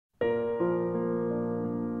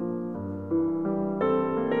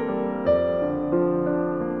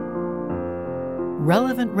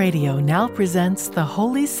Relevant Radio now presents the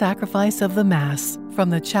Holy Sacrifice of the Mass from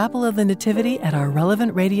the Chapel of the Nativity at our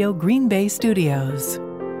Relevant Radio Green Bay studios.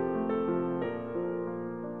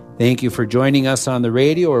 Thank you for joining us on the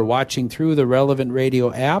radio or watching through the Relevant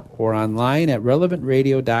Radio app or online at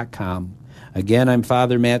relevantradio.com. Again, I'm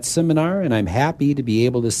Father Matt Seminar, and I'm happy to be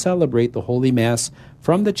able to celebrate the Holy Mass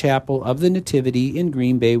from the Chapel of the Nativity in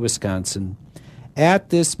Green Bay, Wisconsin.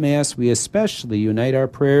 At this Mass, we especially unite our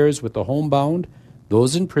prayers with the homebound,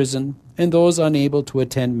 those in prison, and those unable to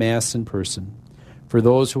attend Mass in person. For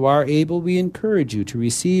those who are able, we encourage you to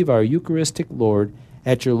receive our Eucharistic Lord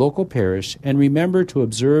at your local parish and remember to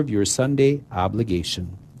observe your Sunday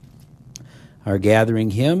obligation. Our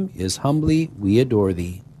gathering hymn is Humbly We Adore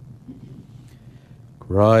Thee.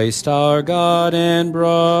 Christ our God and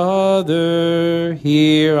brother,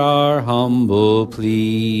 hear our humble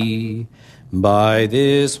plea. By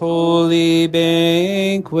this holy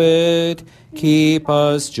banquet, keep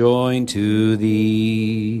us joined to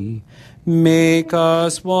Thee. Make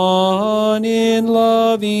us one in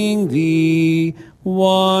loving Thee,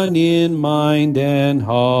 one in mind and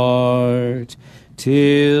heart,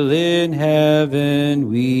 till in heaven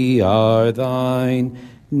we are Thine,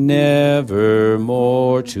 never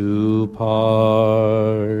more to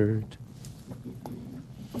part.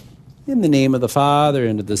 In the name of the Father,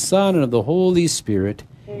 and of the Son, and of the Holy Spirit,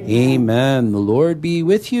 Amen. The Lord be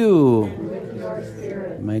with you. And with your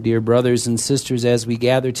spirit. My dear brothers and sisters, as we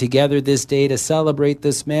gather together this day to celebrate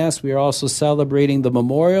this Mass, we are also celebrating the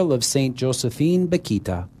memorial of St. Josephine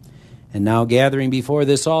Bakhita. And now, gathering before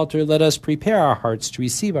this altar, let us prepare our hearts to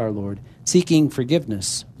receive our Lord, seeking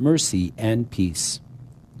forgiveness, mercy, and peace.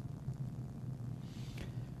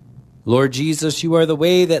 Lord Jesus, you are the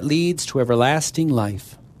way that leads to everlasting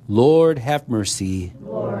life. Lord, have mercy.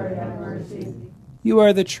 Lord, have mercy. You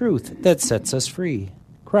are the truth that sets us free.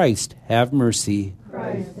 Christ, have mercy.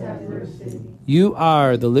 Christ, have mercy. You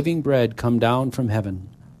are the living bread come down from heaven.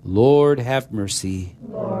 Lord, have mercy.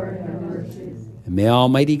 Lord, have mercy. And may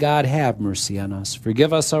Almighty God have mercy on us,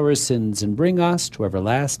 forgive us our sins, and bring us to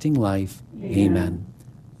everlasting life. Amen.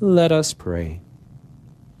 Let us pray.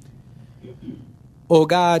 O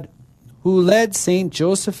God, who led St.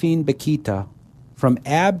 Josephine Bakhita from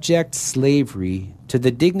abject slavery to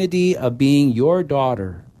the dignity of being your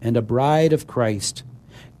daughter and a bride of Christ,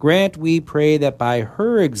 grant, we pray, that by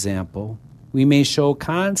her example we may show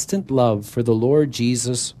constant love for the Lord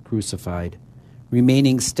Jesus crucified,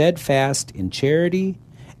 remaining steadfast in charity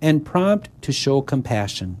and prompt to show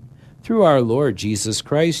compassion, through our Lord Jesus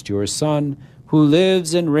Christ, your Son, who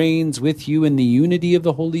lives and reigns with you in the unity of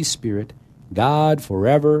the Holy Spirit, God,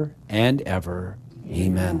 forever and ever.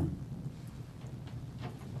 Amen.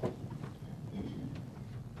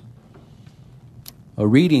 A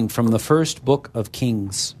reading from the first book of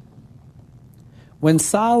Kings. When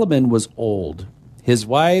Solomon was old, his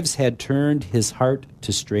wives had turned his heart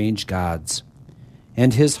to strange gods,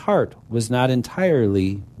 and his heart was not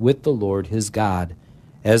entirely with the Lord his God,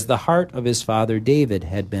 as the heart of his father David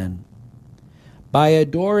had been. By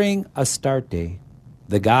adoring Astarte,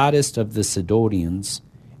 the goddess of the Sidonians,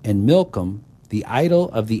 and Milcom, the idol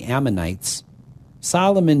of the Ammonites,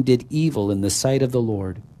 Solomon did evil in the sight of the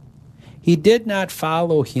Lord. He did not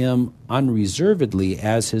follow him unreservedly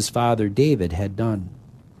as his father David had done.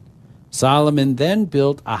 Solomon then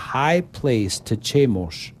built a high place to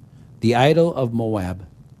Chemosh, the idol of Moab,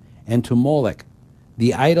 and to Molech,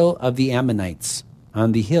 the idol of the Ammonites,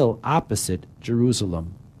 on the hill opposite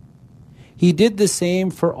Jerusalem. He did the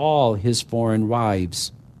same for all his foreign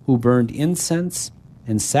wives, who burned incense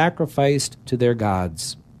and sacrificed to their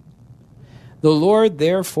gods. The Lord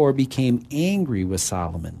therefore became angry with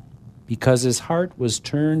Solomon, because his heart was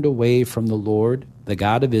turned away from the Lord, the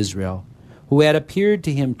God of Israel, who had appeared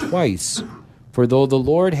to him twice. For though the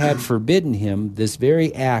Lord had forbidden him this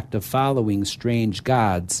very act of following strange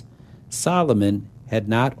gods, Solomon had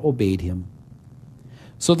not obeyed him.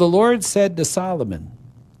 So the Lord said to Solomon,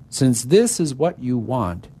 "Since this is what you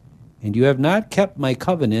want, and you have not kept my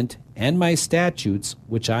covenant and my statutes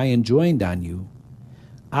which I enjoined on you,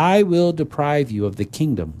 I will deprive you of the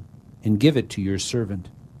kingdom and give it to your servant.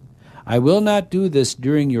 I will not do this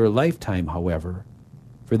during your lifetime, however,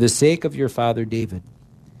 for the sake of your father David.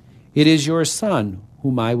 It is your son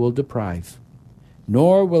whom I will deprive,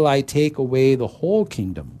 nor will I take away the whole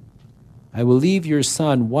kingdom. I will leave your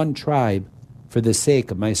son one tribe for the sake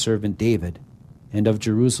of my servant David and of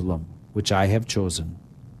Jerusalem, which I have chosen."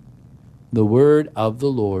 The word of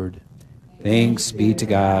the Lord. Thanks be to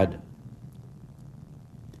God.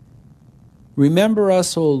 Remember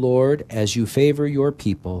us, O Lord, as you favor your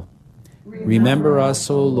people. Remember us,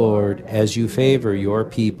 O Lord, as you favor your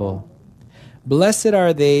people. Blessed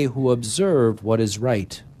are they who observe what is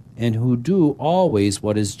right, and who do always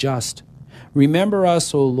what is just. Remember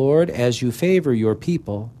us, O Lord, as you favor your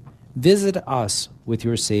people. Visit us with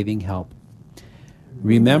your saving help.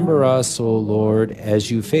 Remember us, O Lord,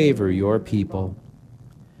 as you favor your people.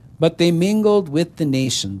 But they mingled with the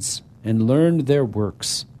nations and learned their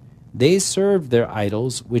works. They served their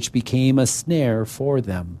idols, which became a snare for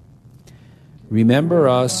them. Remember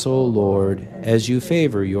us, O Lord, as you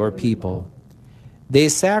favor your people. They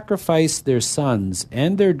sacrificed their sons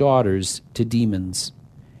and their daughters to demons,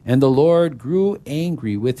 and the Lord grew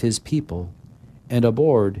angry with his people and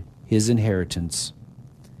abhorred his inheritance.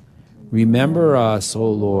 Remember us, O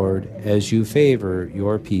Lord, as you favor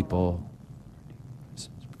your people.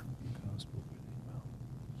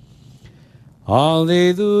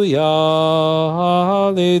 Alleluia,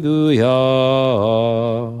 alleluia,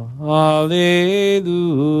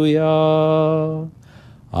 alleluia.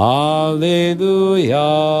 Alleluia,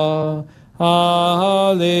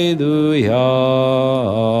 alleluia,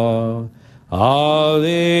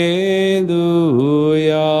 alleluia.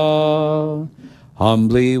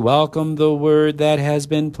 Humbly welcome the word that has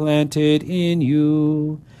been planted in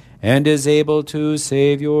you and is able to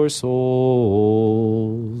save your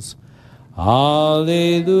souls.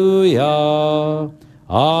 Alleluia,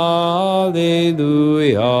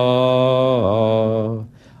 alleluia.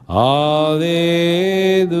 Alleluia.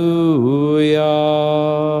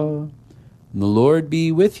 The Lord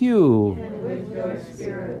be with you. And with your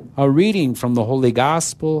spirit. A reading from the Holy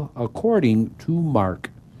Gospel according to Mark.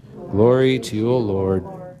 Glory to you, O Lord.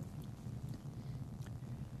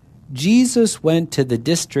 Jesus went to the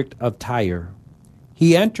district of Tyre.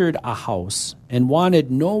 He entered a house and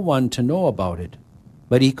wanted no one to know about it,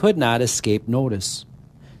 but he could not escape notice.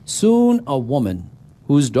 Soon a woman,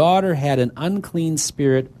 whose daughter had an unclean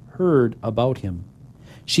spirit, heard about him.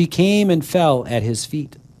 She came and fell at his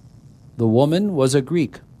feet. The woman was a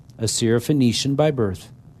Greek, a Syrophoenician by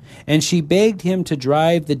birth, and she begged him to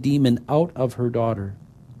drive the demon out of her daughter.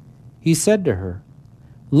 He said to her,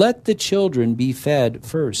 "Let the children be fed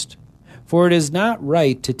first, for it is not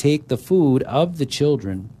right to take the food of the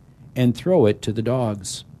children and throw it to the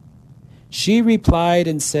dogs." She replied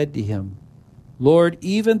and said to him, "Lord,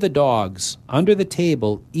 even the dogs under the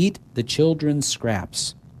table eat the children's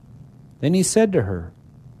scraps." Then he said to her,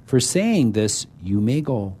 "For saying this, you may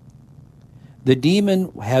go. The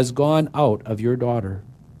demon has gone out of your daughter."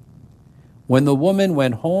 When the woman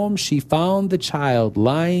went home, she found the child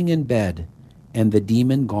lying in bed and the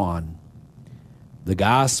demon gone. The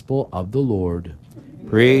Gospel of the Lord.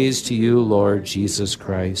 Praise to you, Lord Jesus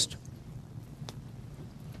Christ.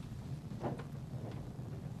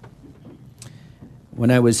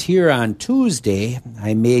 When I was here on Tuesday,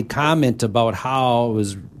 I made comment about how it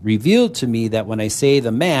was revealed to me that when I say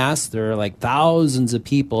the Mass, there are like thousands of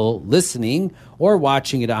people listening or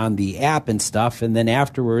watching it on the app and stuff. And then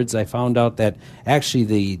afterwards, I found out that actually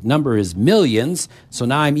the number is millions. So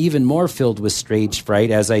now I'm even more filled with stage fright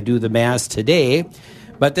as I do the Mass today.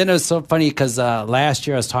 But then it was so funny because last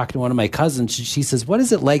year I was talking to one of my cousins. She says, "What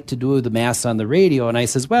is it like to do the Mass on the radio?" And I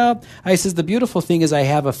says, the beautiful thing is I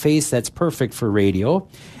have a face that's perfect for radio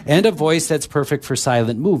and a voice that's perfect for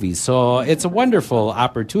silent movies. So it's a wonderful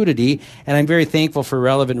opportunity. And I'm very thankful for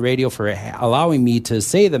Relevant Radio for allowing me to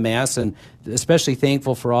say the Mass, and especially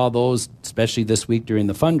thankful for all those, especially this week during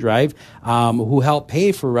the fund drive, who help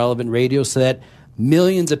pay for Relevant Radio so that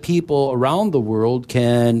millions of people around the world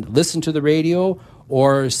can listen to the radio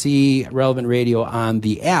or see Relevant Radio on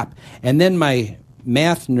the app. And then my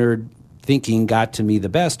math nerd thinking got to me the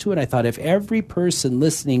best, too. And I thought if every person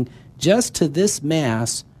listening just to this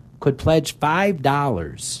Mass could pledge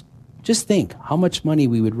 $5, just think how much money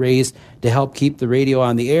we would raise to help keep the radio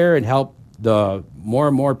on the air and help the more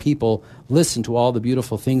and more people listen to all the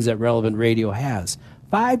beautiful things that Relevant Radio has.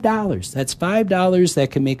 $5. That's $5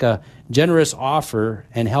 that can make a generous offer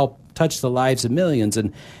and help touch the lives of millions.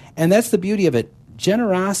 And that's the beauty of it.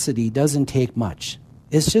 Generosity doesn't take much.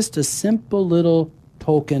 It's just a simple little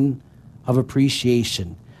token of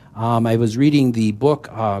appreciation. I was reading the book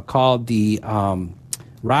called The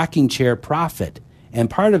Rocking Chair Prophet,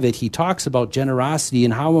 and part of it he talks about generosity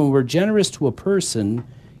and how when we're generous to a person,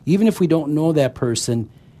 even if we don't know that person,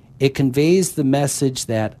 it conveys the message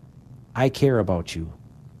that I care about you.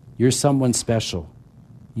 You're someone special.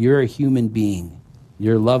 You're a human being.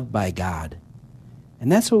 You're loved by God.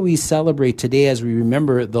 And that's what we celebrate today as we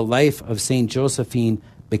remember the life of St. Josephine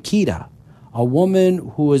Bakhita, a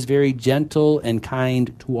woman who was very gentle and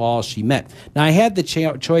kind to all she met. Now, I had the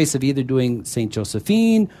choice of either doing St.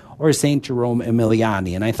 Josephine or St. Jerome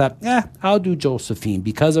Emiliani, and I thought, I'll do Josephine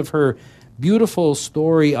because of her beautiful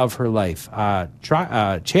story of her life,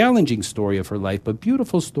 challenging story of her life, but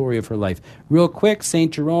beautiful story of her life. Real quick,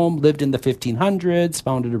 St. Jerome lived in the 1500s,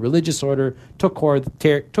 founded a religious order, took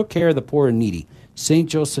care of the poor and needy. St.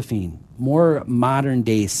 Josephine, more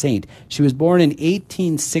modern-day saint. She was born in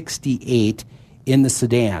 1868 in the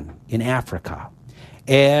Sudan, in Africa.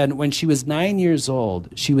 And when she was 9 years old,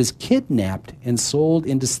 she was kidnapped and sold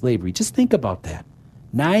into slavery. Just think about that.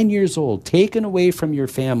 9 years old, taken away from your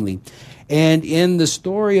family. And in the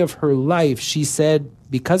story of her life, she said,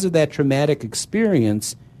 because of that traumatic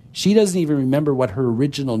experience, she doesn't even remember what her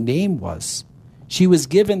original name was. She was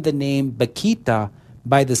given the name Bakita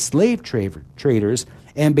by the slave traders,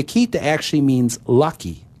 and Bakita actually means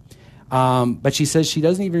lucky. But she says she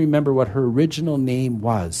doesn't even remember what her original name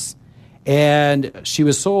was. And she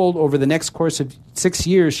was sold over the next course of 6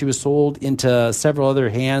 years. She was sold into several other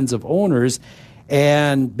hands of owners.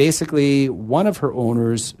 And basically, one of her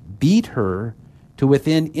owners beat her to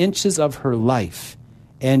within inches of her life.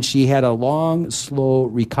 And she had a long, slow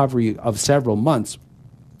recovery of several months.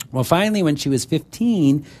 Well, finally, when she was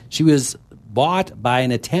 15, she was bought by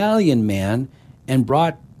an Italian man and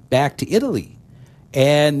brought back to Italy.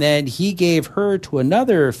 And then he gave her to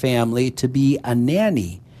another family to be a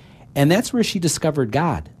nanny. And that's where she discovered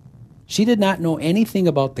God. She did not know anything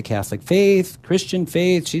about the Catholic faith, Christian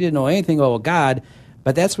faith. She didn't know anything about God,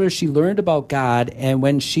 but that's where she learned about God. And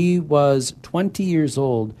when she was 20 years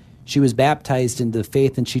old, she was baptized into the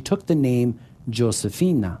faith, and she took the name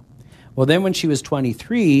Josephina. Well, then when she was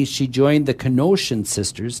 23, she joined the Canossian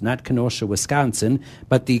Sisters, not Kenosha, Wisconsin,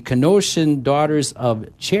 but the Canossian Daughters of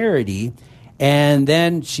Charity. And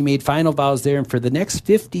then she made final vows there, and for the next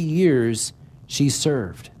 50 years, she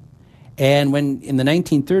served. And when in the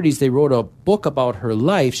 1930s they wrote a book about her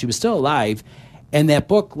life, she was still alive, and that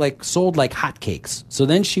book sold like hotcakes. So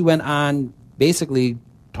then she went on basically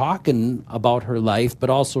talking about her life,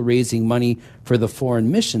 but also raising money for the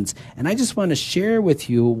foreign missions. And I just want to share with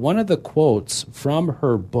you one of the quotes from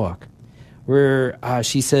her book, where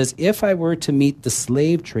she says, "If I were to meet the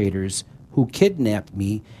slave traders who kidnapped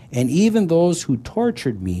me, and even those who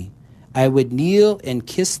tortured me, I would kneel and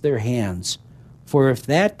kiss their hands. For if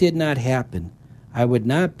that did not happen, I would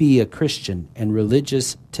not be a Christian and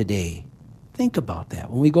religious today." Think about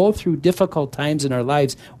that. When we go through difficult times in our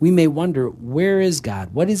lives, we may wonder, where is God?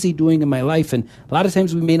 What is he doing in my life? And a lot of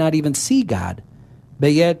times we may not even see God,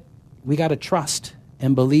 but yet we got to trust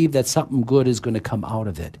and believe that something good is going to come out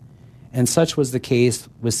of it. And such was the case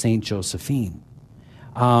with St. Josephine.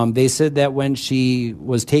 They said that when she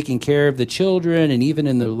was taking care of the children, and even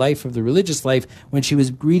in the life of the religious life, when she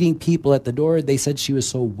was greeting people at the door, they said she was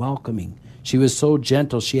so welcoming. She was so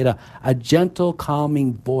gentle. She had a gentle,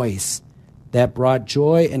 calming voice that brought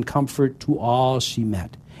joy and comfort to all she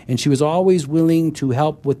met. And she was always willing to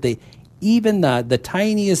help with even the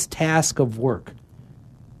tiniest task of work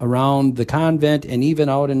around the convent and even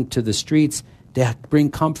out into the streets to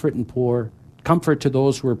bring comfort to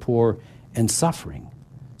those who were poor and suffering.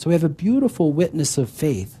 So we have a beautiful witness of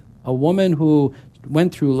faith, a woman who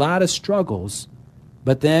went through a lot of struggles,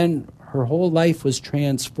 but then her whole life was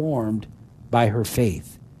transformed by her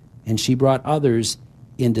faith, and she brought others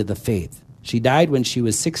into the faith. She died when she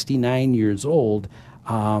was 69 years old,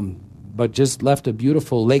 but just left a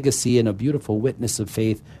beautiful legacy and a beautiful witness of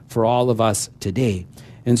faith for all of us today.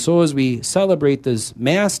 And so as we celebrate this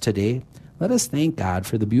Mass today, let us thank God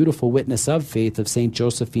for the beautiful witness of faith of St.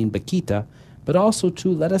 Josephine Bakita, but also,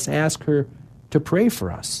 too, let us ask her to pray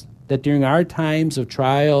for us, that during our times of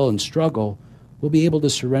trial and struggle, we'll be able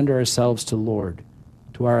to surrender ourselves to the Lord,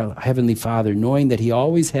 to our Heavenly Father, knowing that he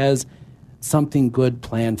always has something good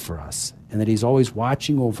planned for us, and that he's always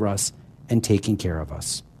watching over us and taking care of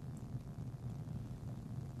us.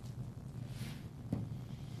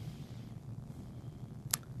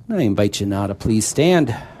 I invite you now to please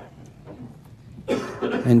stand.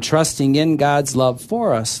 And trusting in God's love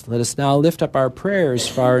for us, let us now lift up our prayers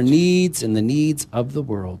for our needs and the needs of the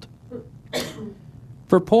world.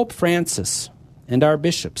 For Pope Francis and our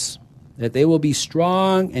bishops, that they will be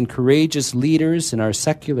strong and courageous leaders in our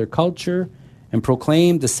secular culture and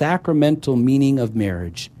proclaim the sacramental meaning of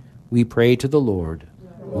marriage, we pray to the Lord.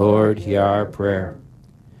 Lord, hear our prayer.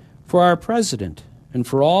 For our president and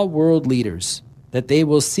for all world leaders, that they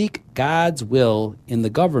will seek God's will in the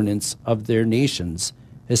governance of their nations,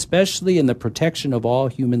 especially in the protection of all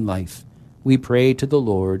human life, we pray to the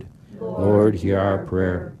Lord. Lord, hear our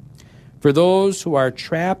prayer. For those who are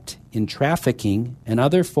trapped in trafficking and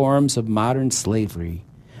other forms of modern slavery,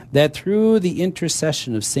 that through the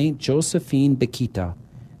intercession of St. Josephine Bakita,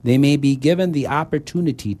 they may be given the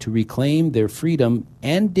opportunity to reclaim their freedom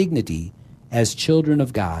and dignity as children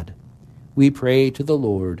of God, we pray to the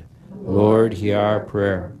Lord. Lord, hear our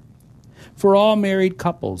prayer. For all married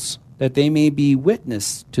couples, that they may be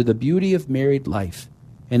witness to the beauty of married life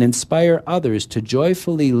and inspire others to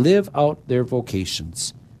joyfully live out their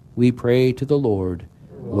vocations, we pray to the Lord.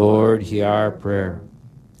 Lord, hear our prayer.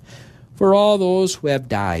 For all those who have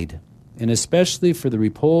died, and especially for the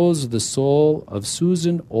repose of the soul of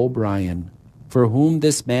Susan O'Brien, for whom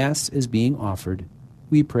this Mass is being offered,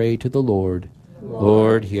 we pray to the Lord.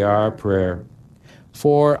 Lord, hear our prayer.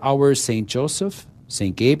 For our St. Joseph,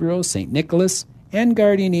 St. Gabriel, St. Nicholas, and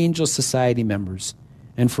Guardian Angel Society members,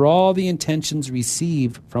 and for all the intentions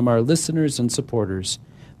received from our listeners and supporters,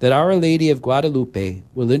 that Our Lady of Guadalupe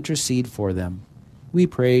will intercede for them, we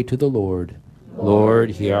pray to the Lord.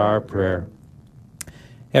 Lord, hear our prayer.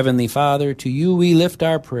 Heavenly Father, to you we lift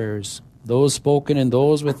our prayers, those spoken and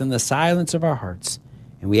those within the silence of our hearts,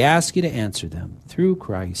 and we ask you to answer them through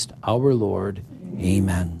Christ our Lord.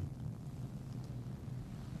 Amen.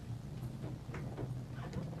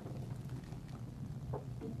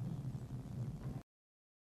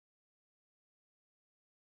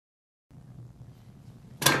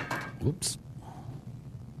 Oops.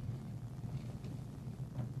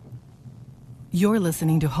 You're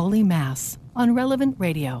listening to Holy Mass on Relevant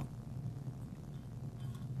Radio.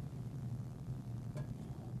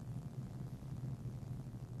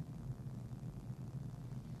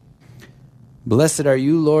 Blessed are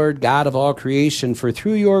you, Lord, God of all creation, for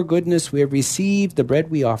through your goodness we have received the bread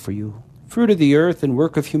we offer you. Fruit of the earth and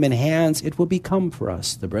work of human hands, it will become for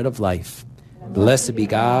us the bread of life. Blessed be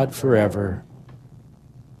God forever.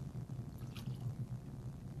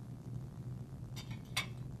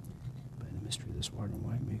 By the mystery of this water and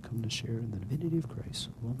wine, may come to share in the divinity of Christ,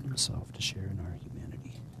 who opened himself to share in our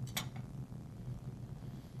humanity.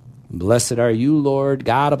 Blessed are you, Lord,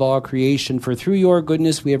 God of all creation, for through your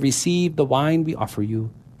goodness we have received the wine we offer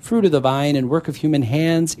you. Fruit of the vine and work of human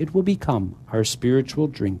hands, it will become our spiritual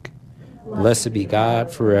drink. Blessed be God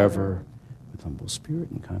forever. With humble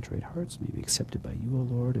spirit and contrite hearts may be accepted by you, O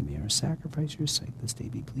Lord, and may our sacrifice your sight this day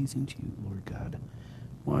be pleasing to you, Lord God.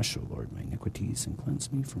 Wash, O Lord, my iniquities and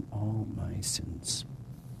cleanse me from all my sins.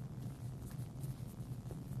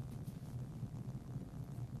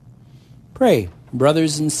 Pray,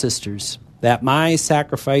 brothers and sisters, that my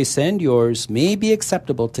sacrifice and yours may be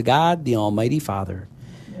acceptable to God, the Almighty Father.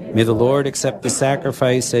 May the Lord accept the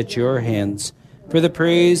sacrifice at your hands for the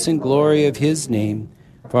praise and glory of his name,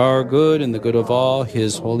 for our good and the good of all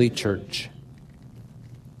his holy church.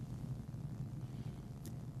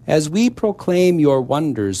 As we proclaim your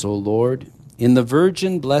wonders, O Lord, in the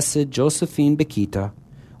Virgin Blessed Josephine Bakhita,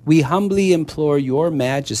 we humbly implore your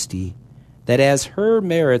majesty that as her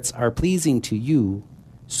merits are pleasing to you,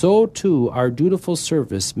 so too our dutiful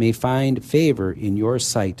service may find favor in your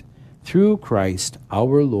sight, through Christ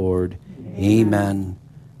our Lord. Amen.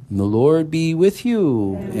 And the Lord be with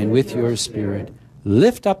you and with your spirit.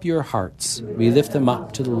 Lift up your hearts. We lift them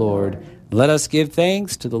up to the Lord. Let us give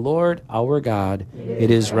thanks to the Lord our God. It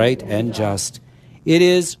is right and just. It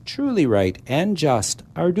is truly right and just,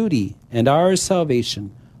 our duty and our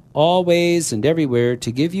salvation, always and everywhere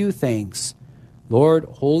to give you thanks, Lord,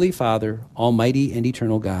 Holy Father, Almighty and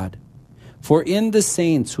Eternal God. For in the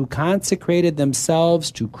saints who consecrated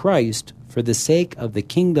themselves to Christ for the sake of the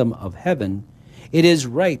kingdom of heaven, it is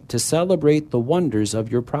right to celebrate the wonders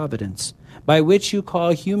of your providence, by which you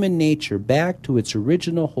call human nature back to its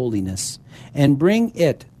original holiness, and bring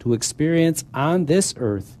it to experience on this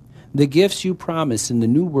earth the gifts you promise in the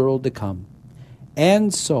new world to come.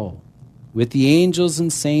 And so, with the angels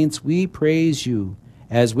and saints, we praise you,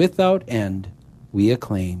 as without end we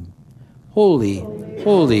acclaim. Holy,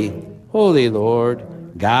 holy, holy Lord,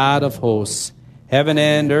 God of hosts, heaven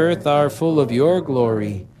and earth are full of your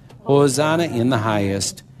glory. Hosanna in the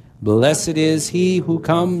highest. Blessed is he who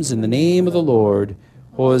comes in the name of the Lord.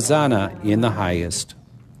 Hosanna in the highest.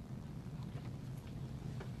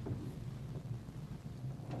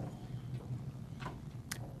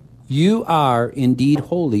 You are indeed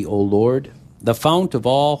holy, O Lord, the fount of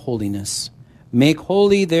all holiness. Make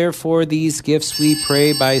holy, therefore, these gifts, we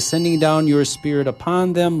pray, by sending down your Spirit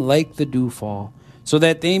upon them like the dewfall, so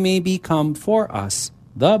that they may become for us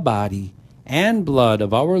the body and blood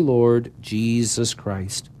of our Lord Jesus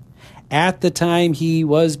Christ. At the time he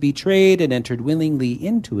was betrayed and entered willingly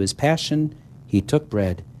into his passion, he took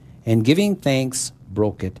bread, and giving thanks,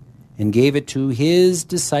 broke it, and gave it to his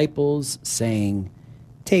disciples, saying,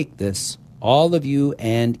 "Take this, all of you,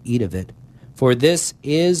 and eat of it, for this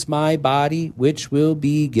is my body, which will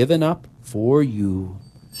be given up for you."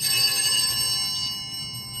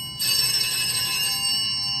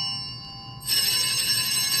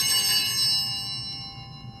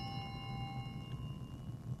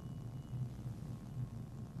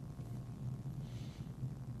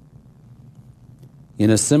 In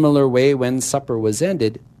a similar way, when supper was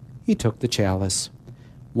ended, he took the chalice.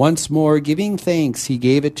 Once more, giving thanks, he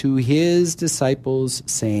gave it to his disciples,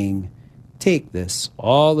 saying, "Take this,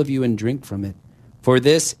 all of you, and drink from it, for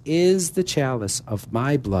this is the chalice of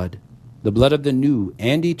my blood, the blood of the new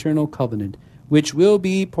and eternal covenant, which will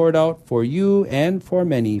be poured out for you and for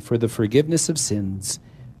many for the forgiveness of sins.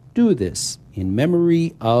 Do this in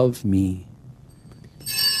memory of me."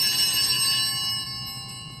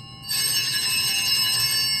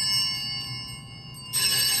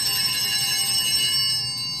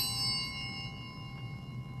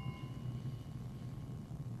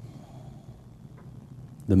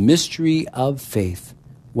 The mystery of faith.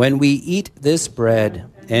 When we eat this bread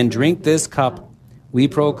and drink this cup, we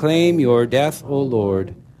proclaim your death, O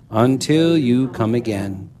Lord, until you come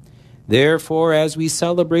again. Therefore, as we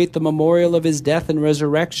celebrate the memorial of his death and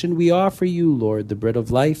resurrection, we offer you, Lord, the bread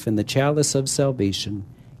of life and the chalice of salvation,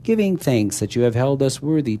 giving thanks that you have held us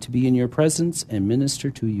worthy to be in your presence and minister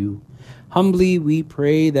to you. Humbly we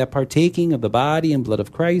pray that, partaking of the body and blood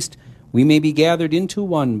of Christ, we may be gathered into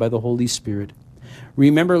one by the Holy Spirit.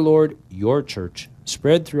 Remember, Lord, your church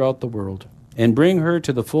spread throughout the world, and bring her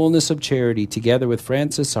to the fullness of charity, together with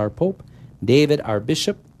Francis, our Pope, David, our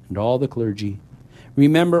Bishop, and all the clergy.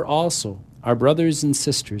 Remember also our brothers and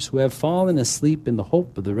sisters who have fallen asleep in the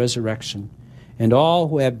hope of the resurrection, and all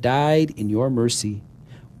who have died in your mercy.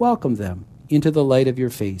 Welcome them into the light of your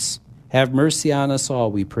face. Have mercy on us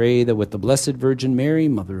all, we pray, that with the Blessed Virgin Mary,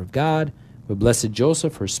 Mother of God, with Blessed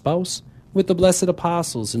Joseph, her spouse, with the blessed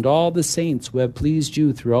apostles and all the saints who have pleased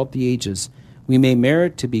you throughout the ages, we may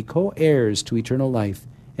merit to be co-heirs to eternal life,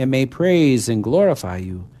 and may praise and glorify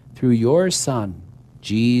you through your Son,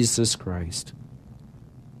 Jesus Christ.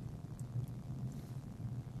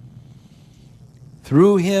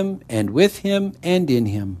 Through him, and with him, and in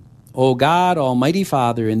him, O God, Almighty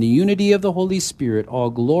Father, in the unity of the Holy Spirit,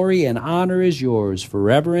 all glory and honor is yours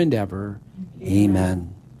forever and ever.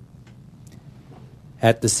 Amen.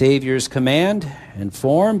 At the Savior's command, and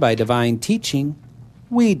formed by divine teaching,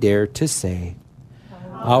 we dare to say,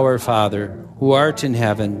 Our Father, who art in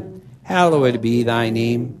heaven, hallowed be thy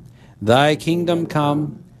name. Thy kingdom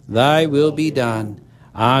come, thy will be done,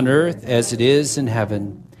 on earth as it is in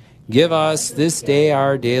heaven. Give us this day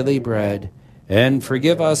our daily bread, and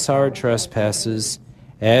forgive us our trespasses,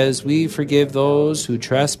 as we forgive those who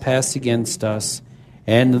trespass against us.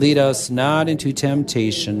 And lead us not into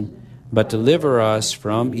temptation, but deliver us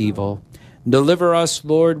from evil. Deliver us,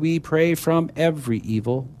 Lord, we pray, from every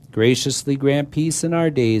evil. Graciously grant peace in our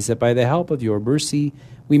days, that by the help of your mercy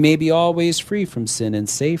we may be always free from sin and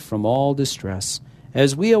safe from all distress,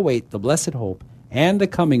 as we await the blessed hope and the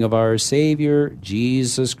coming of our Savior,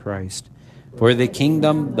 Jesus Christ. For the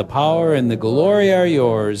kingdom, the power, and the glory are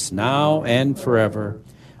yours, now and forever.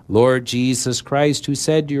 Lord Jesus Christ, who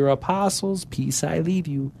said to your apostles, "Peace I leave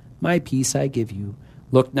you, my peace I give you,"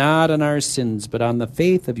 look not on our sins, but on the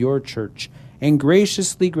faith of your church, and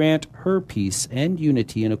graciously grant her peace and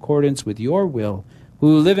unity in accordance with your will,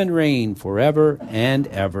 who live and reign forever and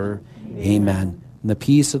ever. Amen. And the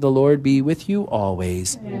peace of the Lord be with you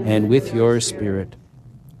always, and with your spirit.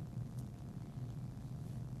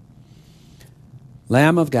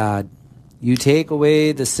 Lamb of God, you take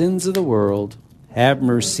away the sins of the world, have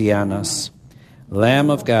mercy on us. Lamb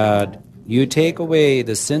of God, you take away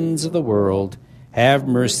the sins of the world, have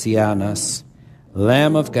mercy on us.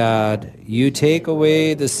 Lamb of God, you take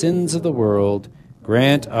away the sins of the world,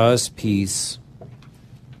 grant us peace.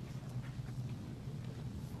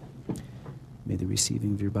 May the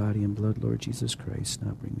receiving of your body and blood, Lord Jesus Christ,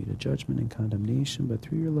 not bring me to judgment and condemnation, but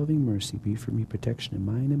through your loving mercy be for me protection in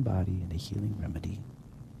mind and body, and a healing remedy.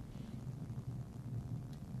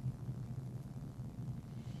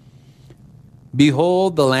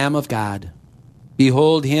 Behold the Lamb of God.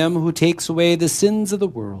 Behold him who takes away the sins of the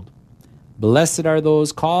world. Blessed are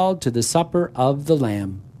those called to the supper of the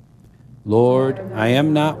Lamb. Lord, I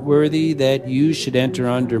am not worthy that you should enter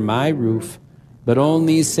under my roof, but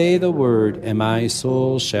only say the word, and my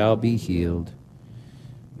soul shall be healed.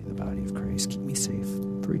 May the body of Christ keep me safe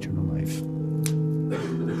for eternal life.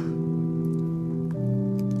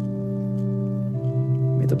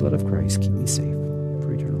 May the blood of Christ keep me safe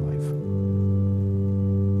for eternal life.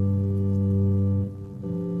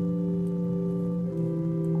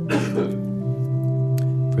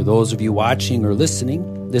 For those of you watching or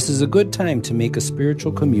listening, this is a good time to make a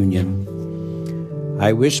spiritual communion.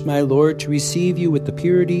 I wish my Lord to receive you with the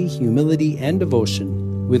purity, humility, and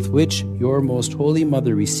devotion with which your most holy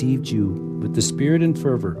mother received you, with the spirit and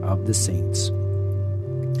fervor of the saints.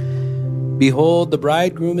 Behold, the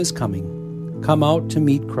bridegroom is coming. Come out to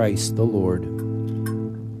meet Christ the Lord.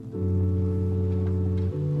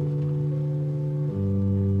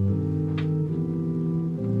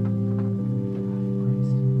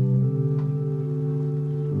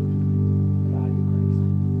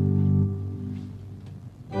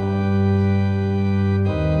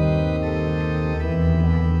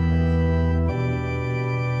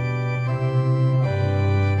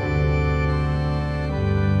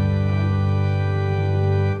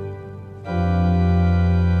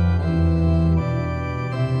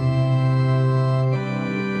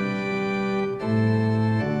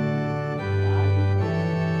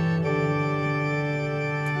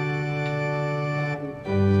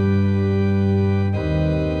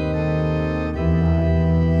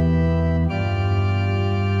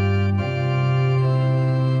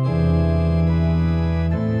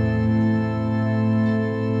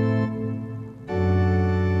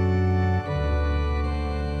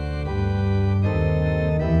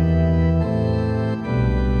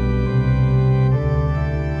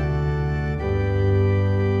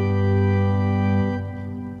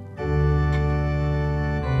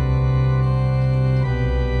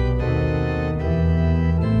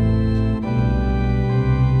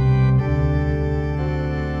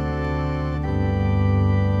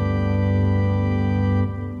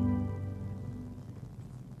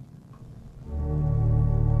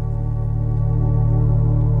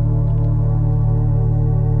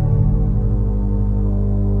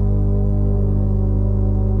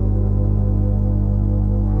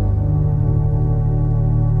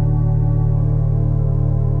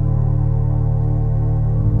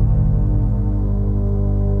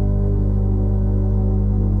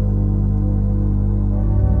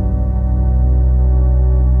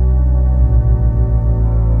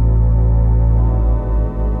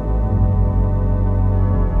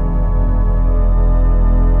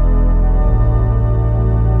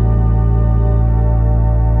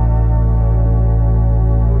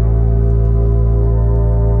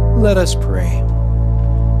 Let us pray.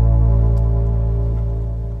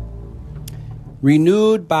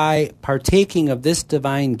 Renewed by partaking of this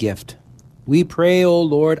divine gift, we pray, O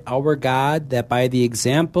Lord our God, that by the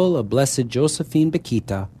example of Blessed Josephine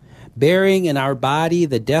Bakhita, bearing in our body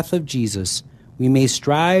the death of Jesus, we may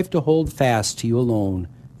strive to hold fast to you alone,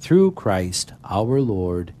 through Christ our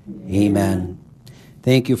Lord. Amen.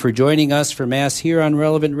 Thank you for joining us for Mass here on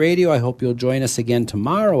Relevant Radio. I hope you'll join us again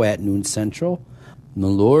tomorrow at noon Central. And the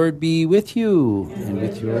Lord be with you and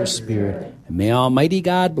with your spirit. And may Almighty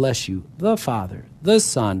God bless you, the Father, the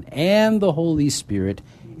Son, and the Holy Spirit.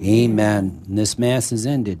 Amen. And this Mass is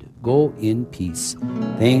ended. Go in peace.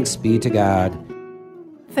 Thanks be to God.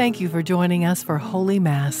 Thank you for joining us for Holy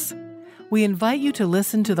Mass. We invite you to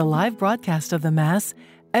listen to the live broadcast of the Mass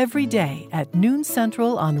every day at noon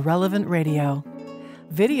Central on Relevant Radio.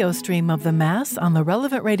 Video stream of the Mass on the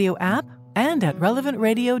Relevant Radio app and at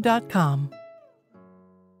relevantradio.com.